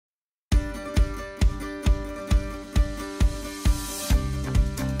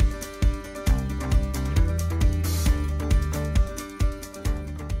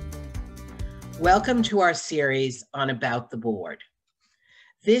Welcome to our series on About the Board.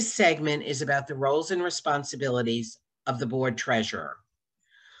 This segment is about the roles and responsibilities of the board treasurer.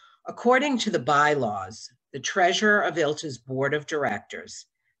 According to the bylaws, the treasurer of ILTA's board of directors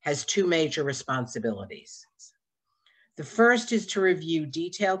has two major responsibilities. The first is to review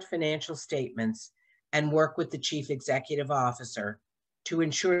detailed financial statements and work with the chief executive officer to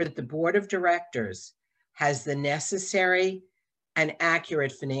ensure that the board of directors has the necessary and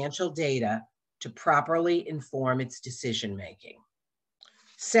accurate financial data to properly inform its decision-making.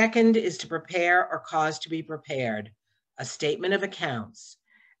 Second is to prepare or cause to be prepared a statement of accounts,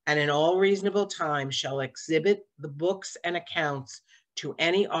 and in all reasonable time shall exhibit the books and accounts to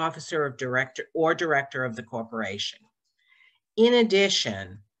any officer of director of the corporation. In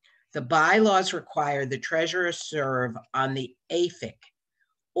addition, the bylaws require the treasurer serve on the AFIC,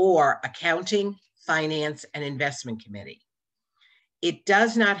 or Accounting, Finance, and Investment Committee. It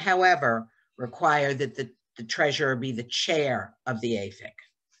does not, however, require that the treasurer be the chair of the AFIC.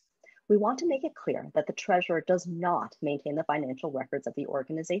 We want to make it clear that the treasurer does not maintain the financial records of the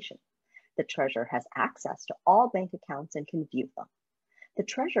organization. The treasurer has access to all bank accounts and can view them. The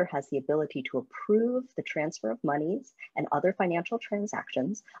treasurer has the ability to approve the transfer of monies and other financial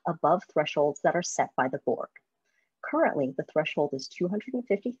transactions above thresholds that are set by the board. Currently, the threshold is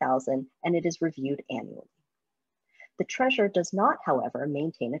 $250,000 and it is reviewed annually. The treasurer does not, however,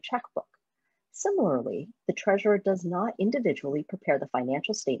 maintain a checkbook. Similarly, the treasurer does not individually prepare the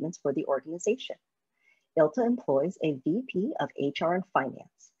financial statements for the organization. ILTA employs a VP of HR and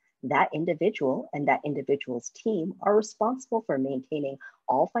Finance. That individual and that individual's team are responsible for maintaining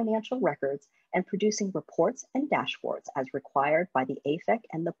all financial records and producing reports and dashboards as required by the AFIC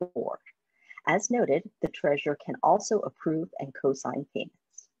and the board. As noted, the treasurer can also approve and co-sign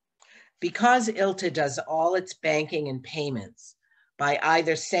payments. Because ILTA does all its banking and payments by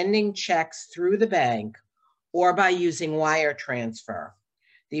either sending checks through the bank or by using wire transfer,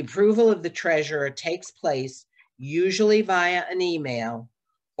 the approval of the treasurer takes place usually via an email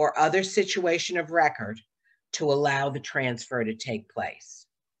or other situation of record to allow the transfer to take place.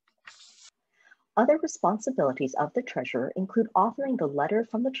 Other responsibilities of the treasurer include authoring the letter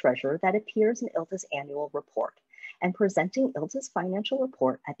from the treasurer that appears in ILTA's annual report and presenting ILTA's financial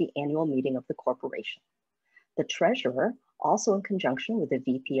report at the annual meeting of the corporation. The treasurer, also in conjunction with the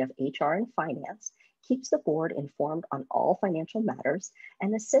VP of HR and Finance, keeps the board informed on all financial matters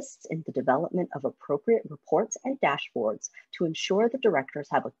and assists in the development of appropriate reports and dashboards to ensure the directors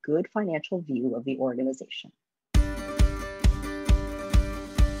have a good financial view of the organization.